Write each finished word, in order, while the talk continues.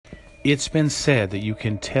It's been said that you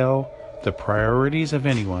can tell the priorities of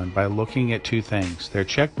anyone by looking at two things, their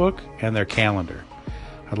checkbook and their calendar.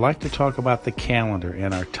 I'd like to talk about the calendar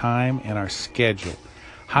and our time and our schedule.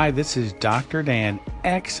 Hi, this is Dr. Dan,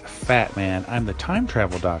 ex-Fat Man. I'm the time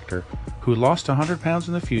travel doctor who lost 100 pounds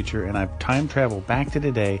in the future, and I've time traveled back to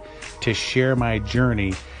today to share my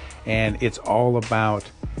journey. And it's all about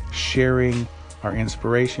sharing our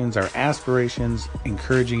inspirations, our aspirations,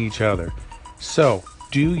 encouraging each other. So,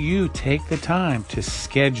 do you take the time to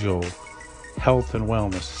schedule health and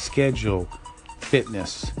wellness, schedule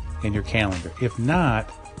fitness in your calendar? If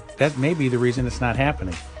not, that may be the reason it's not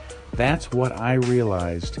happening. That's what I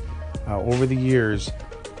realized over the years.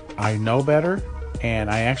 I know better, and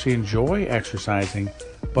I actually enjoy exercising,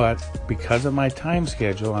 but because of my time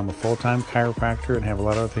schedule, I'm a full-time chiropractor and have a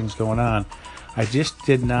lot of other things going on. I just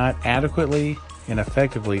did not adequately and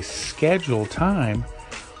effectively schedule time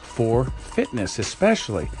for fitness,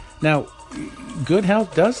 especially. Now, good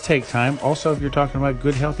health does take time. Also, if you're talking about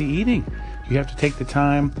good, healthy eating, you have to take the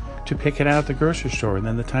time to pick it out at the grocery store and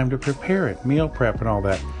then the time to prepare it, meal prep and all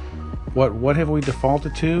that. What have we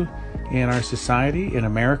defaulted to in our society, in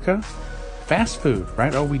America? Fast food,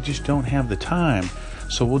 right? Oh, we just don't have the time.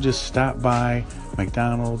 So we'll just stop by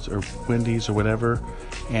McDonald's or Wendy's or whatever,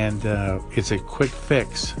 and it's a quick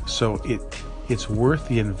fix. So it's worth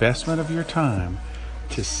the investment of your time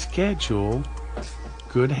to schedule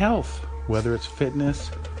good health, whether it's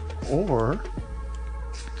fitness or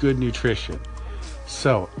good nutrition.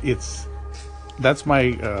 So that's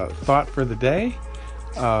my thought for the day.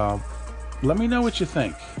 Let me know what you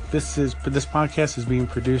think. This podcast is being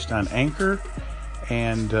produced on Anchor,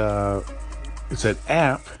 and it's an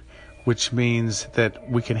app, which means that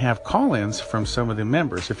we can have call-ins from some of the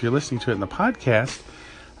members. If you're listening to it in the podcast,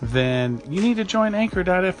 then you need to join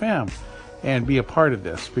Anchor.fm and be a part of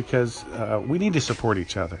this, because we need to support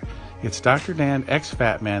each other. It's Dr. Dan,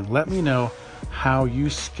 ex-Fat Man. Let me know how you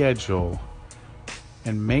schedule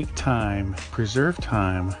and make time, preserve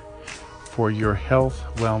time for your health,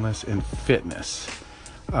 wellness, and fitness.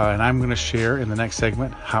 And I'm going to share in the next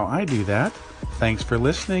segment how I do that. Thanks for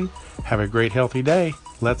listening. Have a great, healthy day.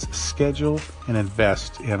 Let's schedule and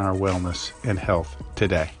invest in our wellness and health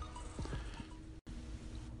today.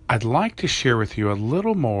 I'd like to share with you a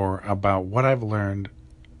little more about what I've learned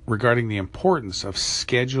regarding the importance of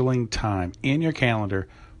scheduling time in your calendar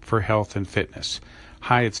for health and fitness.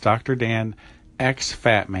 Hi, it's Dr. Dan,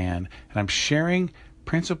 ex-Fat Man, and I'm sharing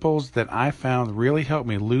principles that I found really helped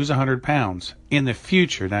me lose 100 pounds in the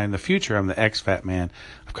future. Now, in the future, I'm the ex-Fat Man.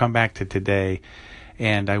 I've come back to today,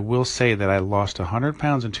 and I will say that I lost 100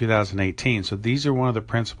 pounds in 2018. So these are one of the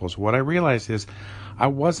principles. What I realized is I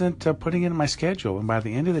wasn't putting it in my schedule, and by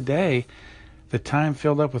the end of the day, the time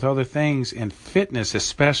filled up with other things, and fitness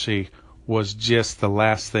especially was just the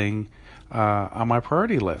last thing on my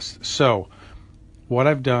priority list. So what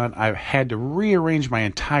I've done, I've had to rearrange my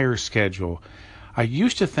entire schedule. I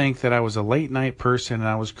used to think that I was a late night person and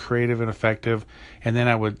I was creative and effective, and then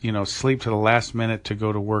I would, sleep to the last minute to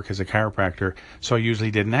go to work as a chiropractor. So I usually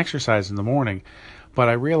didn't exercise in the morning. But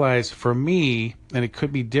I realized for me, and it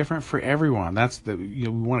could be different for everyone, we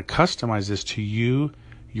want to customize this to you,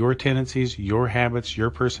 your tendencies, your habits, your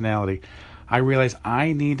personality. I realized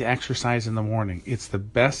I need to exercise in the morning. It's the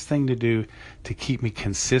best thing to do to keep me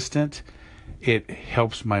consistent. It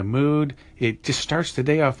helps my mood. It just starts the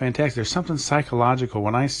day off fantastic. There's something psychological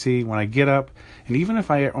when I get up, and even if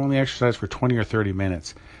I only exercise for 20 or 30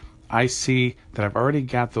 minutes, I see that I've already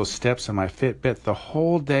got those steps in my Fitbit. The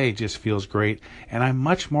whole day just feels great, and I'm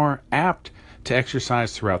much more apt to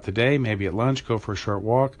exercise throughout the day, maybe at lunch, go for a short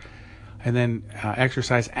walk, and then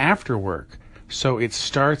exercise after work. So it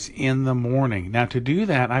starts in the morning. Now, to do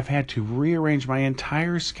that, I've had to rearrange my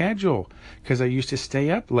entire schedule because I used to stay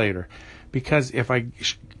up later. Because if I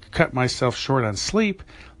cut myself short on sleep,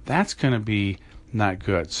 that's going to be not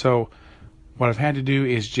good. So what I've had to do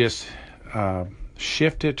is just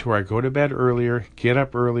shift it to where I go to bed earlier, get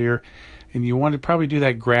up earlier, and you want to probably do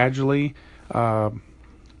that gradually,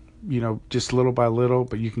 just little by little,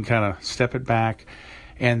 but you can kind of step it back,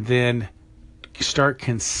 and then start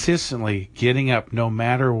consistently getting up no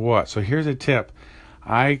matter what. So here's a tip.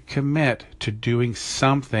 I commit to doing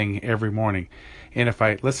something every morning. And if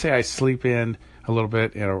let's say I sleep in a little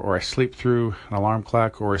bit, or I sleep through an alarm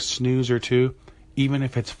clock or a snooze or two, even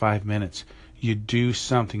if it's 5 minutes, you do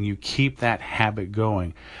something. You keep that habit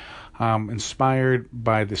going. Inspired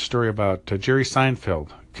by the story about Jerry Seinfeld,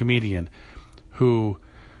 comedian, who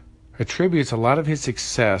attributes a lot of his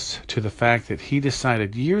success to the fact that he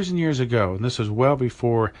decided years and years ago, and this was well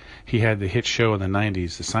before he had the hit show in the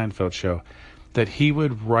 90s, the Seinfeld show, that he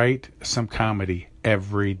would write some comedy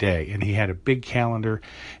every day. And he had a big calendar,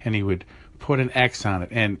 and he would put an X on it.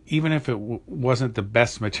 And even if it wasn't the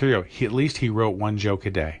best material, at least he wrote one joke a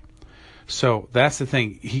day. So that's the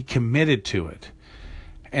thing. He committed to it.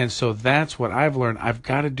 And so that's what I've learned. I've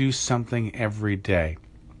got to do something every day.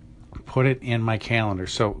 Put it in my calendar.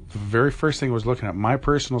 So the very first thing was looking at my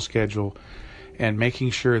personal schedule and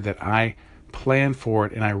making sure that I plan for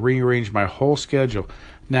it, and I rearranged my whole schedule.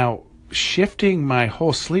 Now, shifting my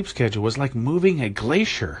whole sleep schedule was like moving a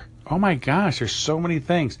glacier. Oh my gosh, there's so many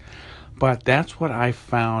things. But that's what I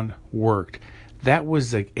found worked. That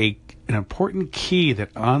was an important key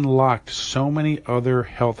that unlocked so many other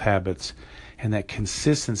health habits, and that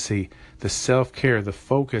consistency, the self-care, the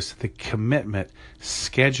focus, the commitment,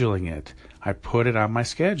 scheduling it. I put it on my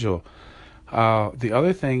schedule. The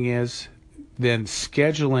other thing is then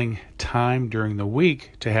scheduling time during the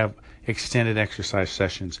week to have extended exercise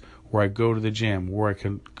sessions where I go to the gym, where I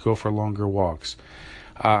can go for longer walks.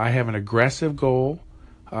 I have an aggressive goal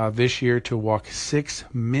this year to walk 6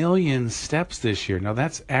 million steps this year. Now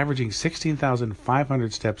that's averaging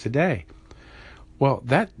 16,500 steps a day. Well,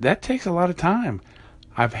 that takes a lot of time.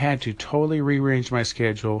 I've had to totally rearrange my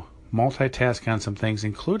schedule, multitask on some things,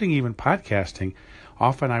 including even podcasting.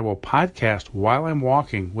 Often I will podcast while I'm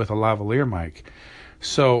walking with a lavalier mic.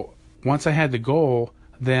 So once I had the goal,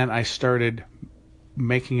 then I started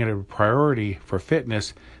making it a priority for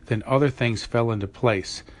fitness. Then other things fell into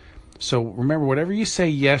place. So remember, whatever you say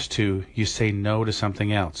yes to, you say no to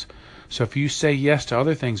something else. So if you say yes to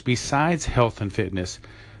other things besides health and fitness,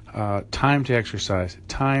 time to exercise,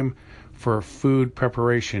 time for food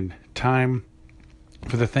preparation, time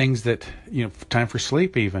for the things that, time for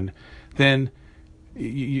sleep even, then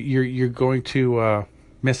you're going to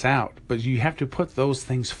miss out. But you have to put those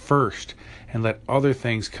things first and let other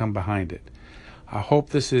things come behind it. I hope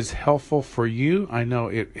this is helpful for you. I know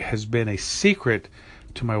it has been a secret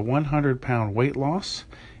to my 100-pound weight loss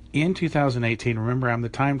in 2018. Remember, I'm the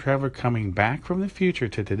time traveler coming back from the future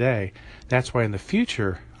to today. That's why in the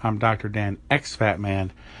future, I'm Dr. Dan, ex-fat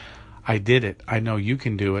man. I did it. I know you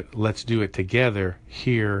can do it. Let's do it together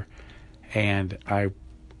here. And I'm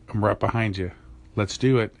right behind you. Let's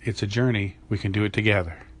do it. It's a journey. We can do it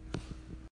together.